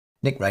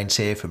Nick Rains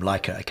here from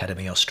Leica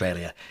Academy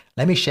Australia.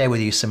 Let me share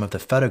with you some of the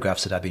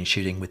photographs that I've been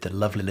shooting with the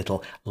lovely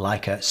little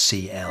Leica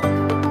CL.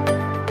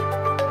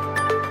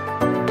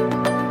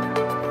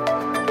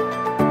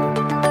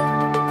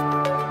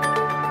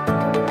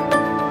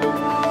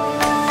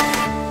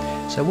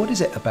 So what is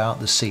it about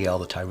the CL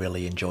that I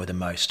really enjoy the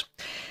most?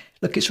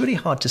 Look, it's really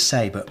hard to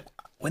say, but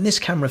when this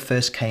camera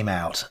first came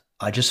out,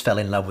 I just fell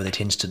in love with it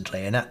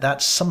instantly, and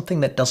that's something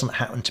that doesn't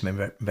happen to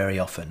me very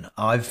often.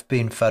 I've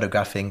been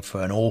photographing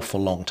for an awful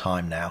long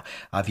time now.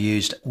 I've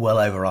used well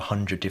over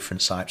 100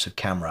 different types of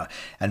camera,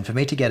 and for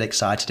me to get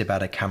excited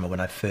about a camera when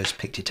I first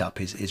picked it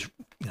up is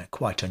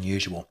quite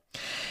unusual.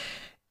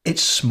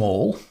 It's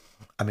small.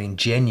 I mean,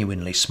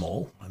 genuinely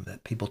small.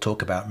 People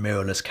talk about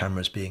mirrorless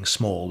cameras being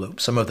small.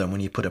 Some of them, when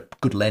you put a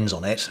good lens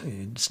on it,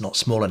 it's not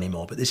small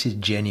anymore, but this is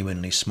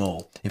genuinely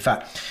small. In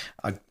fact,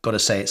 I've got to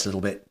say it's a little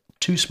bit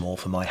too small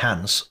for my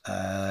hands.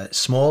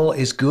 Small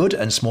is good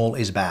and small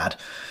is bad.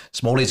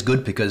 Small is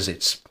good because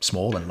it's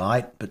small and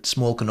light, but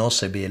small can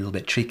also be a little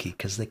bit tricky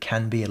because they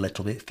can be a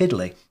little bit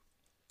fiddly.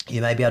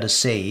 You may be able to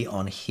see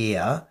on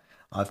here,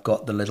 I've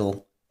got the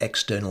little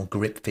external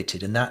grip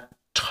fitted, and that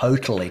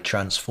totally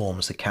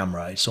transforms the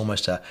camera. It's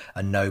almost a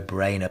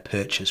no-brainer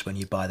purchase when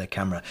you buy the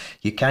camera.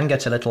 You can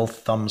get a little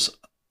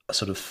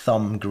sort of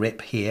thumb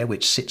grip here,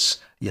 which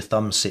your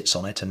thumb sits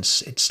on it and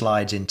it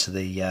slides into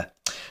the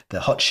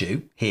hot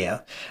shoe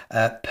here.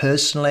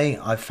 Personally,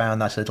 I've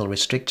found that a little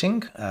restricting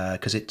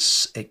because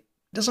it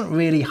doesn't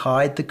really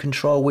hide the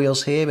control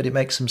wheels here, but it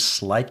makes them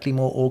slightly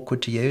more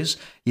awkward to use.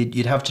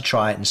 You'd have to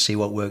try it and see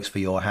what works for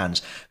your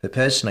hands. But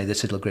personally,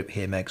 this little grip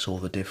here makes all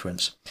the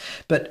difference.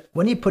 But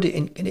when you put it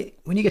in,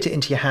 when you get it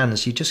into your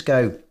hands, you just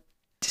go,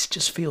 this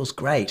just feels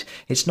great.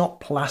 It's not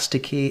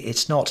plasticky.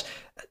 It's not,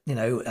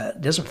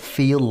 it doesn't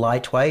feel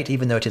lightweight,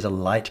 even though it is a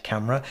light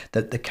camera.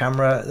 The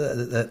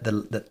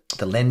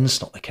lens,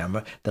 not the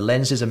camera, the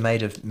lenses are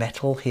made of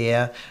metal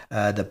here.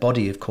 The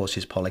body, of course,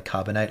 is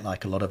polycarbonate,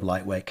 like a lot of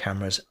lightweight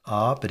cameras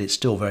are, but it's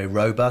still very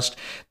robust.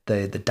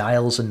 The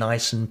dials are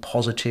nice and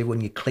positive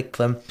when you click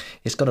them.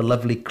 It's got a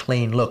lovely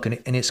clean look,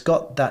 and it's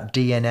got that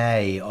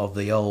DNA of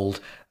the old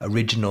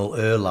original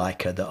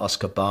Leica that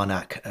Oscar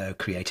Barnack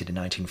created in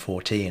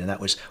 1914, and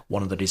that was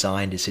one of the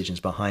design decisions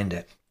behind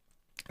it.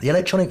 The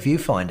electronic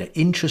viewfinder,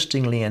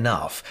 interestingly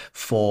enough,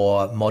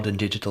 for modern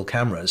digital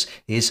cameras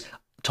is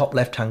top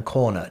left-hand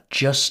corner,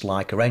 just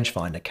like a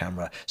rangefinder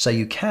camera. So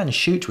you can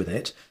shoot with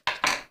it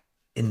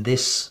in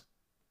this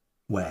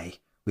way,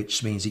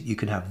 which means that you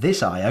can have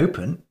this eye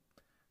open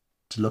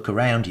to look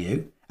around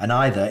you, and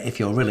either, if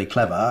you're really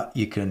clever,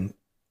 you can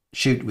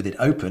shoot with it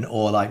open,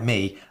 or like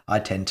me, I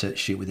tend to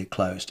shoot with it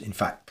closed. In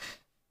fact,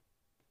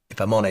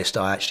 if I'm honest,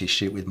 I actually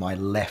shoot with my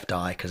left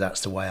eye because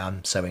that's the way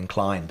I'm so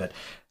inclined. But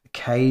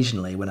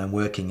occasionally when I'm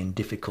working in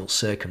difficult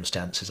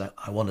circumstances,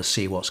 I want to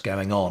see what's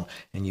going on,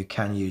 and you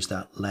can use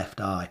that left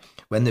eye.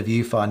 When the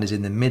viewfinder's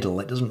in the middle,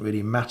 it doesn't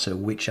really matter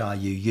which eye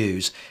you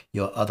use,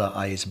 your other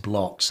eye is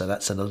blocked, so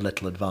that's another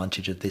little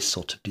advantage of this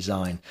sort of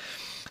design.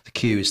 The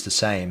Q is the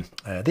same.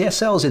 The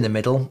SL's in the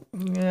middle.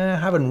 I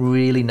haven't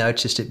really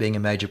noticed it being a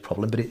major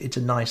problem, but it's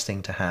a nice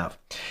thing to have.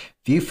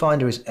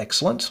 Viewfinder is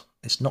excellent.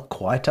 It's not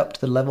quite up to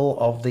the level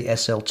of the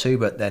SL2,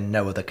 but then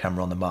no other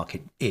camera on the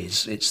market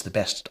is. It's the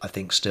best, I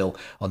think, still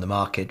on the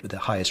market with the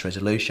highest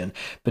resolution,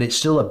 but it's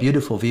still a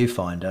beautiful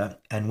viewfinder.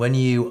 And when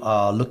you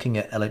are looking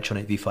at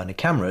electronic viewfinder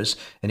cameras,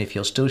 and if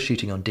you're still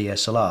shooting on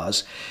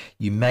DSLRs,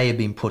 you may have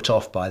been put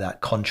off by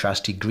that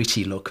contrasty,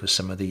 gritty look of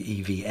some of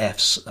the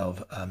EVFs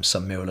of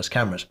some mirrorless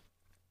cameras.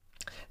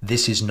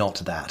 This is not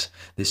that.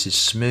 This is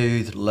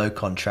smooth, low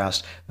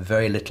contrast,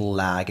 very little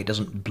lag. It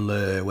doesn't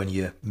blur when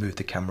you move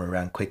the camera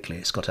around quickly.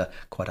 It's got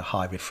quite a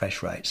high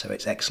refresh rate, so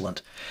it's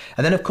excellent.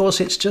 And then, of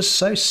course, it's just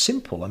so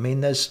simple. I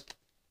mean, there's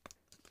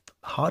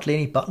hardly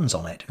any buttons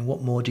on it, and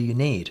what more do you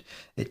need?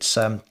 It's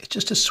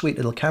just a sweet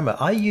little camera.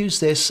 I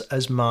use this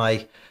as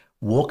my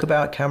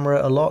walkabout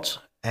camera a lot,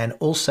 and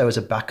also as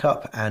a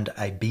backup and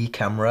a B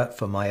camera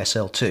for my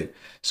SL2.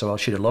 So I'll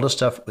shoot a lot of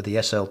stuff with the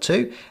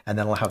SL2, and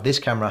then I'll have this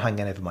camera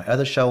hanging over my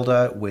other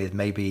shoulder with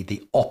maybe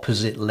the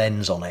opposite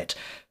lens on it.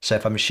 So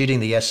if I'm shooting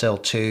the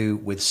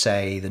SL2 with,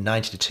 say, the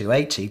 90 to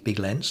 280 big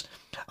lens,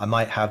 I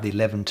might have the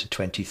 11 to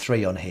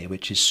 23 on here,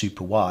 which is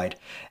super wide.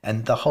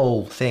 And the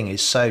whole thing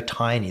is so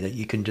tiny that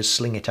you can just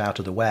sling it out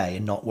of the way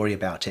and not worry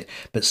about it.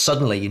 But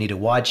suddenly you need a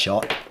wide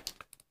shot,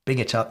 bring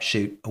it up,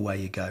 shoot, away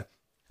you go.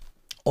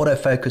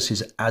 Autofocus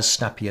is as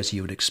snappy as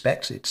you would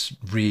expect. It's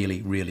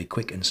really, really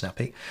quick and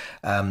snappy.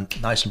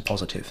 Nice and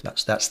positive.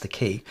 That's the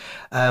key.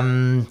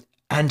 And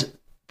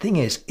thing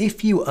is,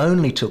 if you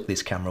only took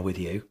this camera with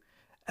you,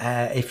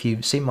 if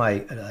you've seen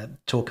my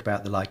talk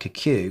about the Leica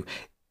Q,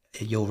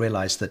 you'll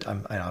realize that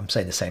I'm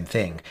saying the same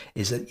thing,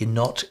 is that you're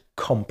not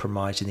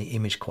compromising the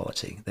image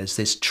quality. There's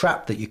this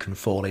trap that you can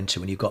fall into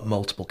when you've got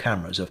multiple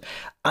cameras of,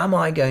 am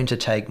I going to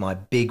take my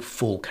big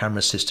full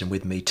camera system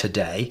with me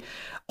today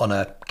on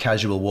a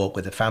casual walk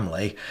with the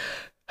family?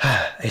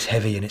 It's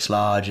heavy and it's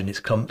large and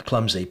it's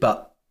clumsy,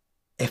 but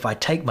if I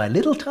take my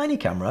little tiny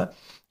camera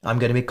I'm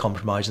going to be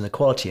compromising the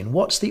quality. And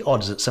what's the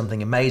odds that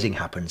something amazing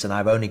happens and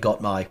I've only got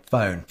my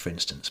phone, for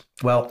instance?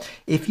 Well,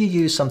 if you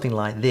use something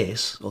like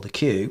this or the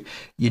Q,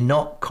 you're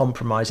not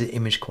compromising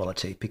image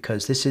quality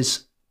because this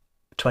is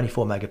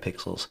 24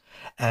 megapixels.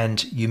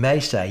 And you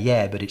may say,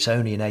 yeah, but it's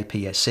only an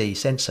aps-c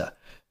sensor.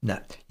 No,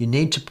 you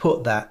need to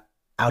put that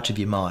out of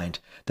your mind.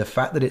 The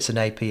fact that it's an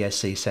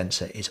aps-c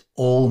sensor is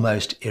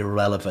almost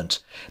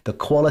irrelevant. The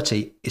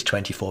quality is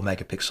 24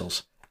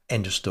 megapixels.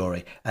 End of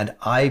story. And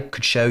I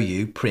could show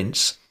you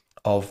prints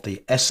of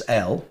the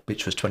SL,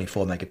 which was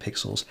 24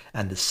 megapixels,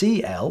 and the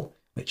CL,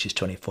 which is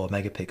 24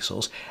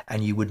 megapixels,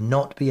 and you would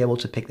not be able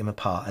to pick them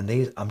apart. And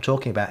these, I'm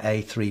talking about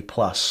A3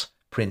 plus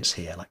prints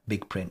here, like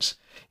big prints.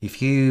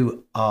 If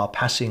you are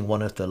passing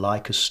one of the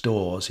Leica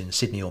stores in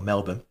Sydney or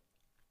Melbourne,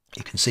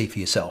 you can see for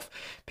yourself,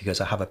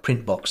 because I have a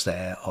print box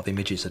there of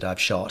images that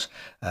I've shot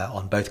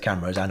on both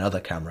cameras and other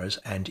cameras,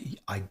 and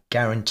I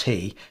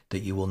guarantee that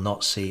you will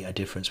not see a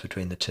difference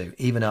between the two,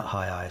 even at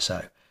high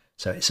ISO.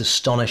 So it's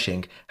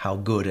astonishing how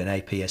good an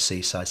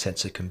aps-c size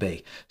sensor can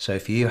be. So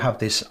if you have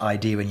this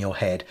idea in your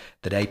head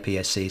that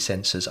aps-c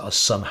sensors are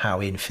somehow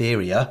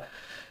inferior,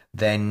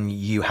 then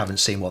you haven't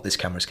seen what this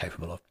camera is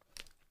capable of.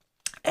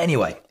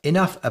 Anyway,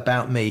 enough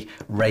about me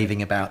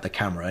raving about the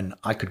camera, and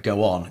I could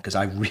go on because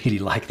I really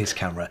like this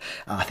camera.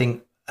 I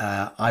think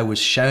I was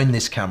shown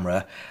this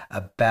camera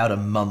about a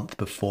month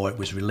before it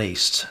was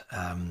released.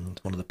 One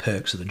of the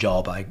perks of the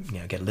job, I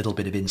get a little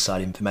bit of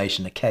inside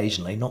information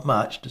occasionally, not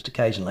much, just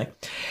occasionally.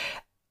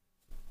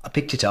 I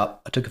picked it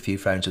up, I took a few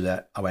phones of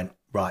it, I went,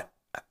 right,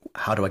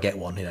 how do I get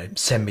one?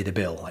 Send me the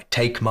bill, like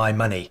take my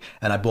money.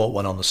 And I bought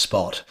one on the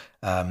spot.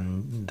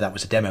 That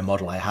was a demo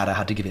model I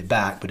had to give it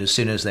back, but as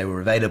soon as they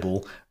were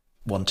available,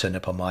 one turned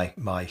up on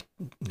my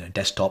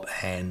desktop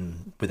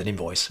and with an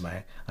invoice.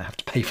 I have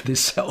to pay for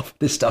this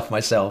stuff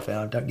myself, and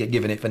I don't get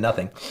given it for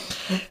nothing.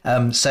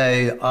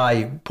 So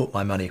I put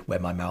my money where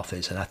my mouth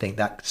is, and I think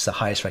that's the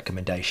highest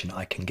recommendation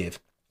I can give.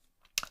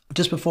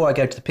 Just before I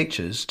go to the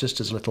pictures, just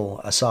as a little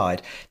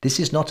aside, this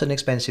is not an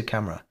expensive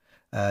camera.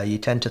 You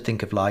tend to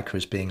think of Leica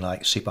as being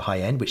like super high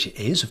end, which it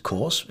is, of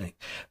course,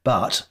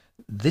 but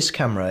this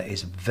camera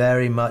is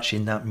very much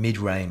in that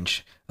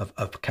mid-range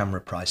of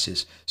camera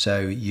prices.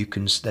 So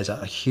there's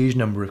a huge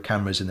number of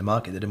cameras in the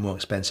market that are more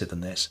expensive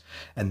than this.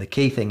 And the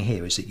key thing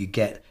here is that you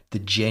get the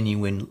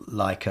genuine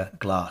Leica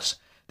glass.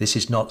 This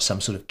is not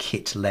some sort of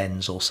kit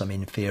lens or some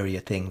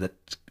inferior thing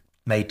that's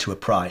made to a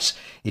price.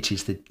 It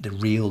is the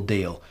real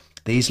deal.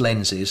 These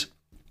lenses,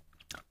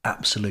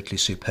 absolutely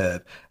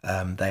superb.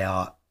 They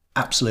are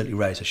absolutely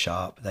razor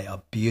sharp. They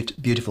are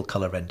beautiful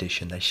color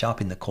rendition. They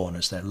sharpen the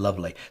corners. They're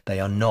lovely.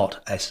 They are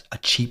not a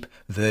cheap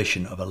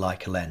version of a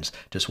Leica lens.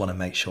 Just want to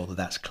make sure that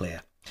that's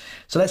clear.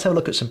 So let's have a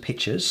look at some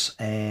pictures,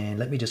 and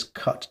let me just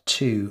cut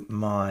to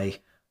my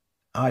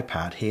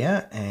iPad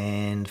here.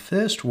 And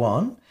first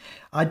one,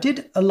 I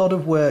did a lot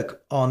of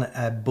work on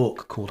a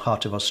book called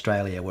Heart of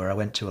Australia, where I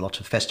went to a lot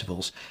of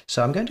festivals.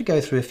 So I'm going to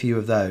go through a few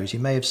of those. You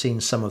may have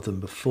seen some of them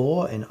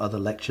before in other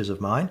lectures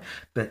of mine,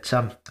 but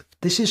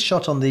this is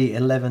shot on the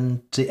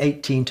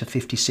 18 to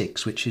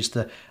 56, which is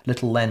the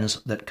little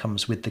lens that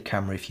comes with the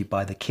camera if you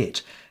buy the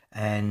kit.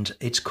 And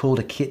it's called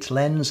a kit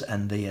lens,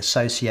 and the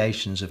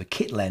associations of a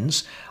kit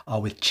lens are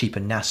with cheap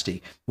and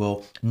nasty.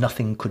 Well,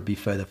 nothing could be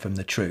further from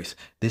the truth.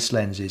 This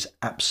lens is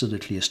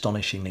absolutely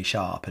astonishingly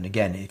sharp, and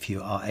again, if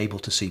you are able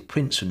to see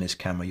prints from this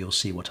camera, you'll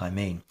see what I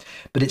mean.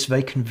 But it's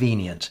very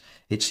convenient.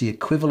 It's the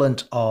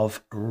equivalent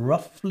of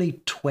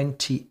roughly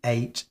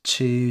 28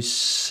 to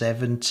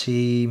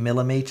 70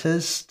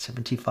 millimeters,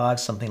 75,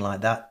 something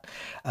like that.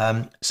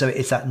 So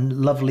it's that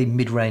lovely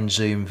mid-range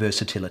zoom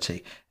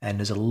versatility, and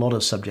there's a lot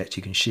of subjects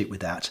you can shoot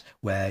with that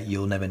where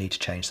you'll never need to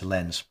change the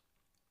lens.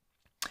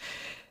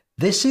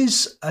 This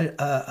is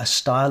a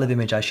style of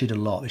image I shoot a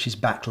lot, which is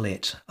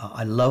backlit.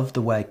 I love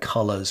the way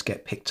colors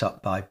get picked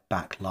up by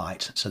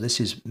backlight. So this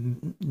is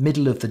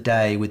middle of the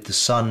day with the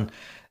sun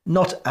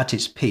not at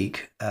its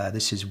peak.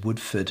 This is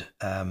Woodford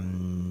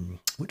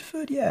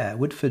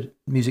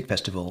Music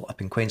Festival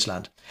up in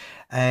Queensland.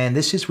 And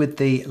this is with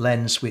the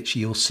lens which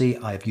you'll see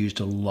I've used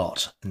a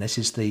lot. And this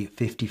is the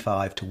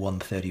 55 to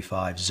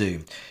 135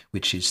 zoom,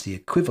 which is the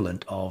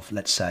equivalent of,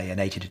 let's say, an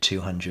 80 to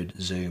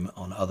 200 zoom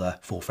on other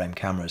full frame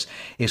cameras.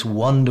 It's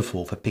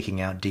wonderful for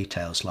picking out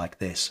details like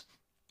this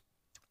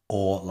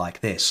or like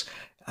this.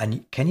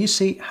 And can you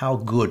see how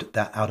good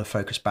that out of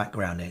focus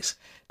background is?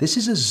 This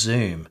is a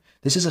zoom.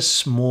 This is a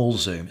small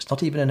zoom. It's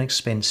not even an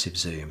expensive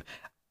zoom.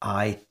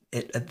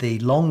 At the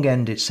long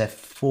end, it's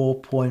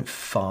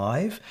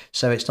f4.5,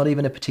 so it's not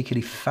even a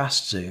particularly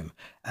fast zoom.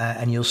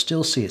 And you'll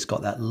still see it's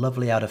got that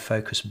lovely out of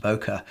focus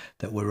bokeh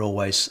that we're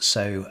always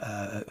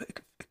so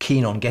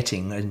keen on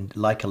getting, and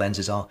Leica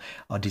lenses are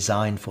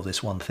designed for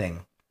this one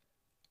thing.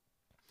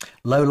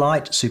 Low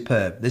light,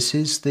 superb. This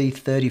is the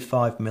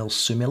 35mm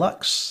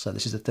Sumilux, so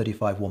this is the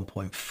 35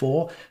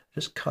 1.4.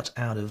 Just cut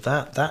out of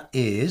that. That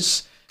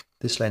is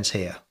this lens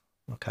here.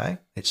 Okay,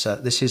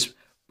 this is,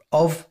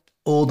 of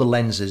all the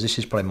lenses, this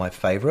is probably my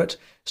favorite.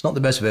 It's not the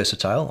most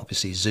versatile.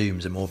 Obviously,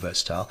 zooms are more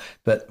versatile,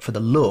 but for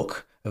the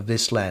look of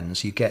this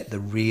lens, you get the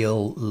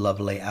real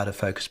lovely out of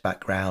focus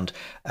background,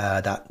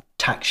 that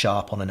tack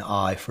sharp on an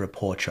eye for a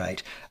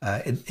portrait.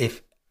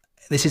 If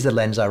this is the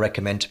lens I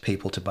recommend to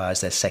people to buy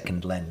as their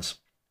second lens.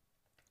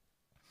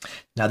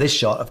 Now this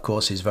shot, of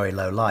course, is very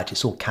low light.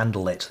 It's all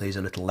candlelit. These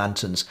are little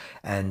lanterns,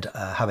 and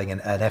having an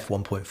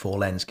f1.4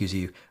 lens gives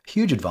you a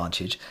huge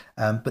advantage.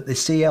 But the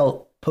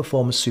CL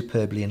performs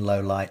superbly in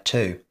low light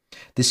too.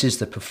 This is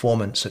the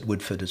performance at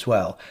Woodford as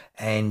well,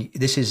 and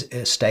this is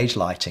stage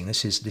lighting.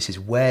 This is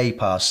way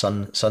past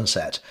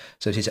sunset,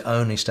 so it is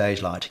only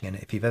stage lighting. And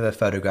if you've ever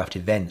photographed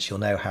events, you'll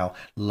know how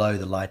low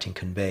the lighting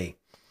can be.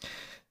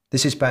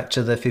 This is back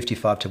to the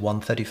 55 to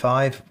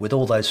 135. With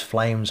all those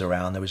flames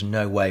around, there was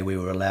no way we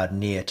were allowed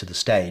near to the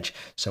stage,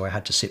 so I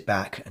had to sit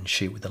back and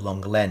shoot with the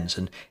longer lens.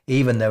 And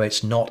even though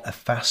it's not a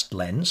fast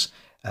lens,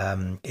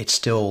 it's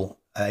still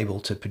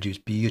able to produce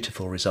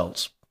beautiful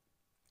results.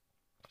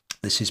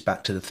 This is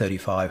back to the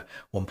 35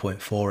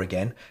 1.4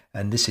 again,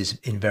 and this is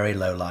in very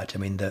low light. I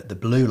mean, the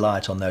blue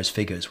light on those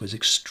figures was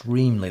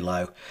extremely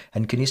low.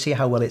 And can you see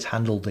how well it's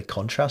handled the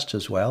contrast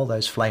as well?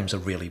 Those flames are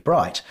really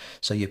bright.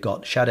 So you've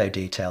got shadow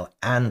detail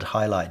and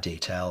highlight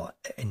detail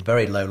in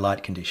very low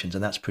light conditions,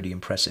 and that's pretty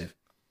impressive.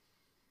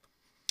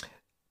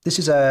 This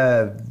is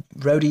a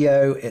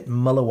rodeo at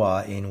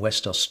Mullawa in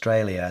West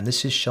Australia, and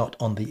this is shot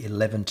on the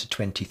 11 to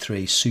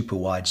 23 super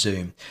wide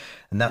zoom.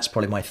 And that's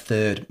probably my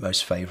third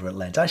most favourite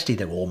lens. Actually,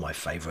 they're all my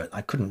favourite.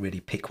 I couldn't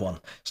really pick one.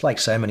 It's like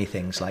so many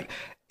things. Like,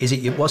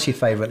 what's your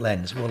favourite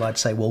lens? Well, I'd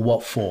say, well,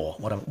 what for?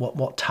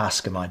 What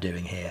task am I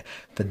doing here?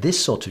 For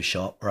this sort of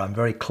shot where I'm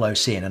very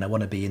close in and I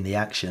want to be in the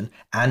action,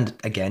 and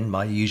again,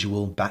 my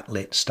usual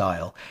backlit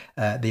style,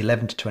 the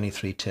 11 to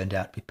 23 turned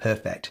out to be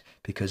perfect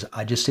because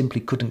I just simply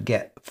couldn't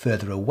get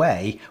further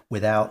away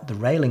without the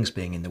railings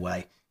being in the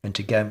way. And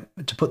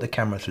to put the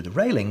camera through the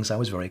railings, I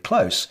was very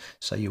close.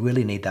 So you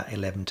really need that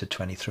 11 to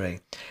 23.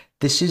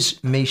 This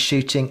is me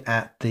shooting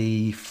at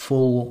the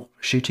full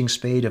shooting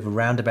speed of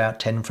around about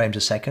 10 frames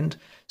a second.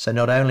 So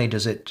not only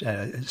does it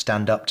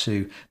stand up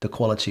to the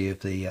quality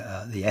of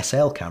the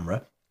SL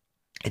camera,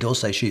 it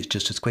also shoots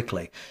just as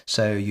quickly.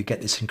 So you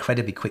get this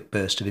incredibly quick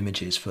burst of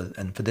images for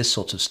this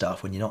sort of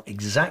stuff. When you're not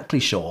exactly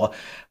sure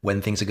when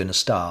things are going to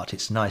start,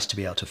 it's nice to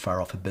be able to fire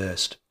off a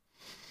burst.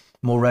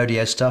 More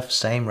rodeo stuff,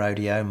 same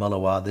rodeo,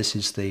 Mullawa. This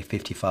is the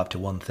 55 to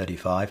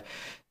 135.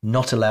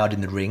 Not allowed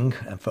in the ring,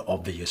 and for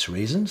obvious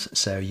reasons.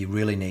 So you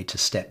really need to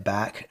step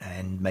back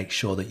and make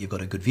sure that you've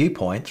got a good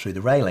viewpoint through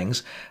the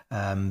railings.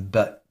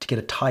 But to get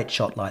a tight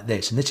shot like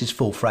this, and this is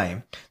full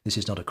frame, this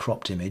is not a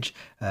cropped image,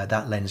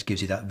 that lens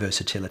gives you that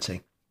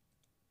versatility.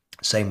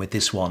 Same with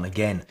this one,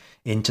 again,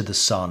 into the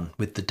sun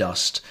with the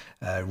dust,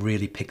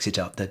 really picks it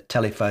up. The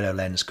telephoto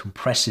lens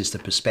compresses the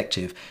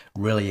perspective,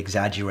 really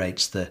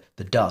exaggerates the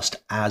dust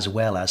as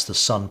well as the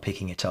sun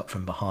picking it up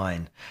from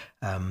behind.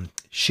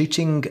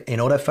 Shooting in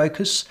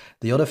autofocus,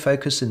 the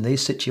autofocus in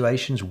these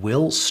situations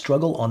will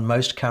struggle on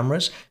most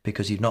cameras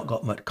because you've not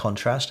got much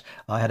contrast.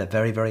 I had a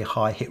very, very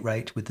high hit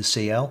rate with the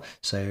CL,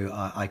 so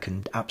I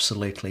can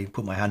absolutely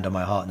put my hand on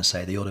my heart and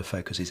say the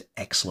autofocus is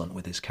excellent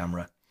with this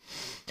camera.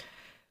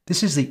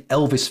 This is the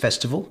Elvis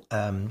Festival,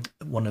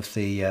 one of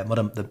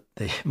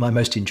my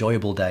most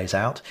enjoyable days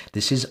out.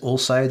 This is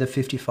also the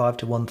 55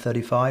 to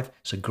 135.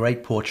 It's a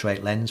great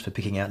portrait lens for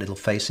picking out little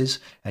faces.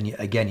 And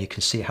again, you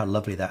can see how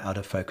lovely that out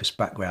of focus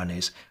background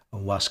is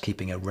whilst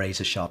keeping a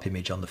razor sharp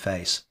image on the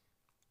face.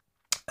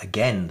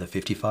 Again, the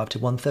 55 to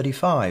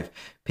 135,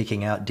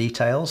 picking out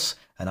details.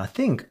 And I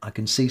think I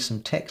can see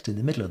some text in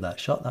the middle of that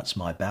shot. That's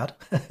my bad.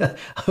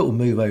 I will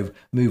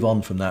move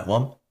on from that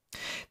one.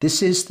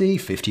 This is the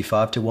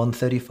 55 to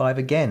 135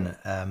 again.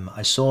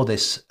 I saw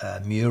this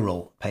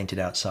mural painted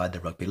outside the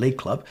Rugby League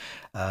Club,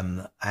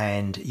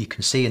 and you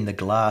can see in the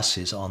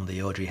glasses on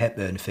the Audrey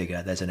Hepburn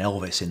figure, there's an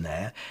Elvis in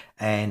there.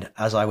 And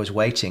as I was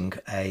waiting,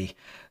 a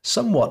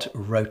somewhat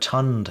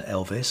rotund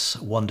Elvis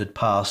wandered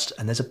past,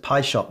 and there's a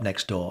pie shop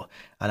next door.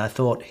 And I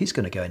thought, he's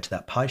going to go into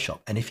that pie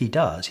shop. And if he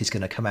does, he's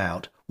going to come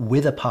out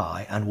with a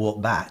pie and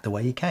walk back the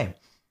way he came.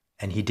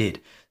 And he did.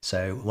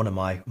 So one of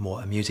my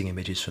more amusing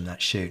images from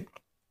that shoot.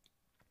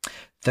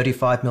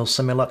 35mm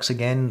Similux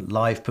again,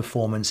 live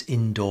performance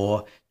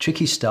indoor,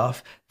 tricky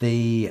stuff.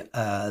 The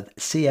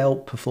CL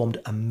performed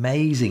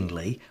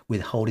amazingly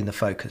with holding the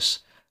focus.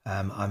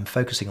 I'm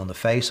focusing on the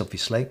face,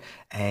 obviously,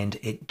 and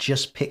it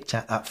just picked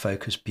out that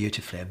focus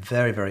beautifully, a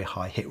very, very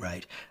high hit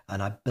rate.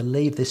 And I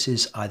believe this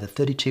is either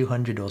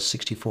 3200 or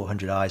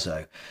 6400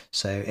 ISO.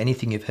 So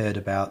anything you've heard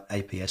about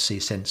aps-c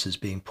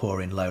sensors being poor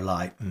in low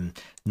light,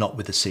 not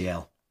with the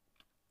CL.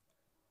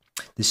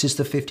 This is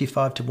the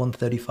 55 to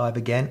 135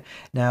 again.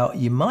 Now,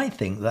 you might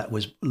think that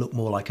look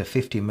more like a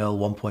 50mm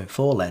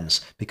 1.4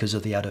 lens because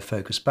of the out of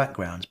focus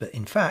backgrounds, but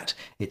in fact,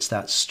 it's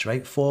that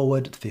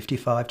straightforward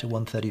 55 to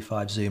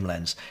 135 zoom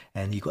lens,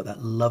 and you've got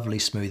that lovely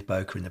smooth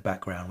bokeh in the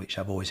background, which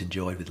I've always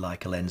enjoyed with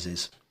Leica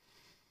lenses.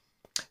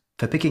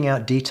 For picking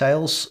out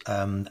details,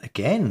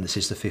 again, this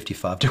is the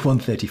 55 to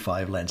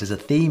 135 lens. There's a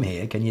theme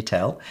here, can you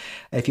tell?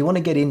 If you want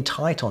to get in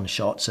tight on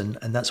shots, and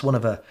that's one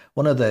of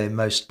the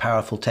most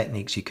powerful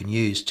techniques you can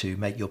use to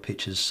make your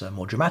pictures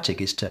more dramatic,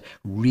 is to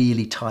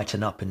really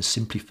tighten up and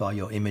simplify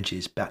your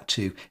images back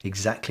to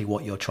exactly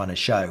what you're trying to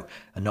show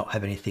and not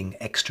have anything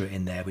extra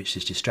in there which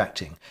is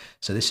distracting.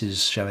 So this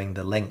is showing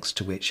the lengths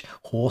to which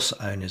horse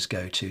owners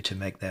go to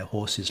make their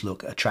horses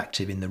look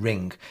attractive in the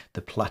ring,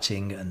 the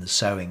plaiting and the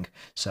sewing.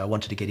 So I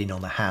wanted to get in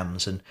on the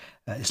hams, and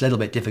it's a little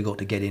bit difficult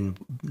to get in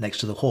next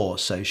to the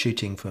horse, so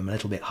shooting from a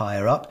little bit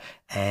higher up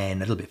and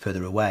a little bit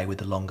further away with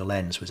the longer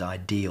lens was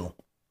ideal.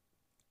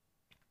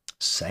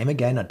 Same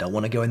again, I don't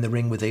want to go in the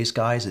ring with these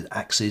guys with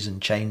axes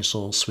and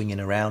chainsaws swinging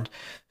around.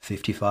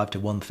 55 to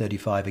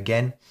 135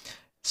 again.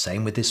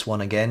 Same with this one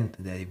again.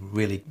 They're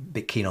really a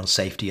bit keen on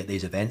safety at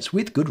these events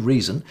with good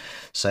reason,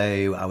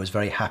 so I was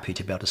very happy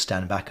to be able to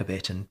stand back a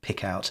bit and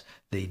pick out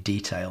the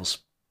details.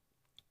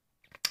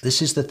 This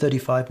is the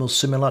 35mm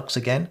Similux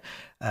again,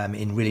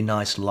 in really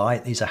nice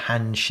light. These are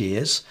hand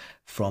shears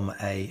from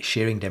a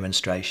shearing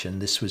demonstration.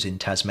 This was in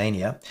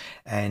Tasmania,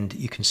 and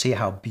you can see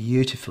how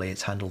beautifully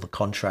it's handled the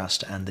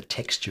contrast and the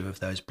texture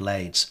of those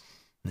blades.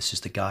 This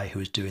is the guy who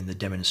was doing the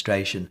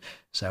demonstration,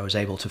 so I was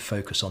able to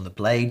focus on the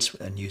blades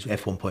and use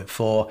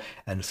f1.4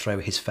 and throw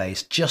his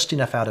face just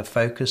enough out of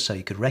focus so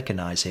you could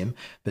recognize him,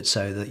 but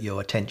so that your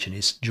attention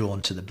is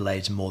drawn to the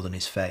blades more than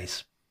his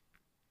face.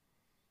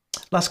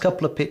 Last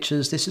couple of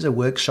pictures. This is a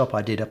workshop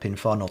I did up in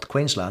far north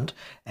Queensland,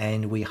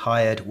 and we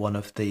hired one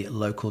of the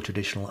local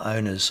traditional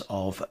owners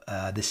of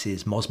this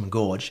is Mosman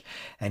Gorge,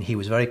 and he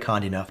was very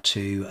kind enough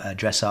to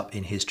dress up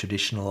in his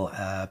traditional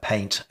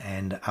paint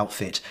and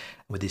outfit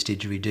with his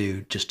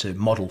didgeridoo just to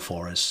model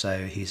for us.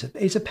 So he's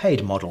a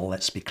paid model,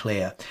 let's be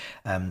clear.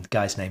 The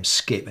guy's name's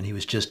Skip, and he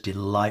was just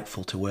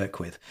delightful to work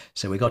with.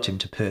 So we got him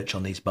to perch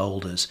on these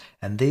boulders,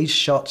 and these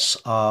shots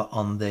are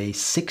on the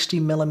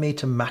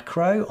 60mm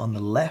macro on the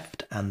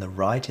left and the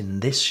right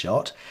in this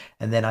shot,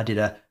 and then I did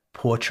a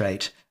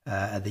portrait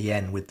at the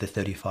end with the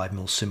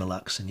 35mm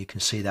Similux, and you can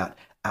see that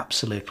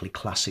absolutely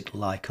classic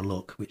Leica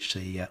look, which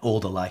all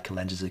the Leica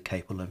lenses are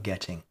capable of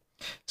getting.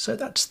 So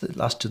that's the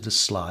last of the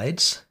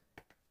slides.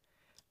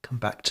 Come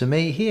back to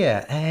me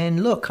here,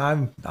 and look,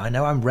 I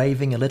know I'm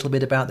raving a little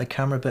bit about the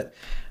camera, but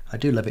I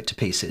do love it to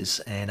pieces,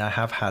 and I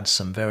have had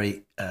some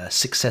very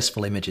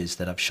successful images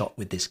that I've shot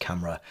with this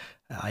camera.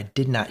 I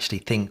didn't actually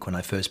think when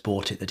I first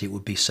bought it that it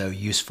would be so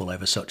useful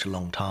over such a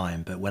long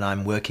time, but when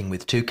I'm working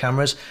with two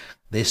cameras,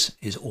 this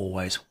is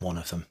always one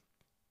of them.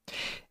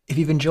 If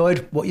you've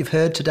enjoyed what you've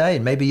heard today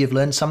and maybe you've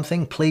learned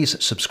something,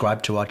 please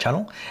subscribe to our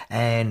channel.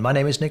 And my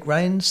name is Nick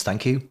Rains.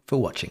 Thank you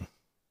for watching.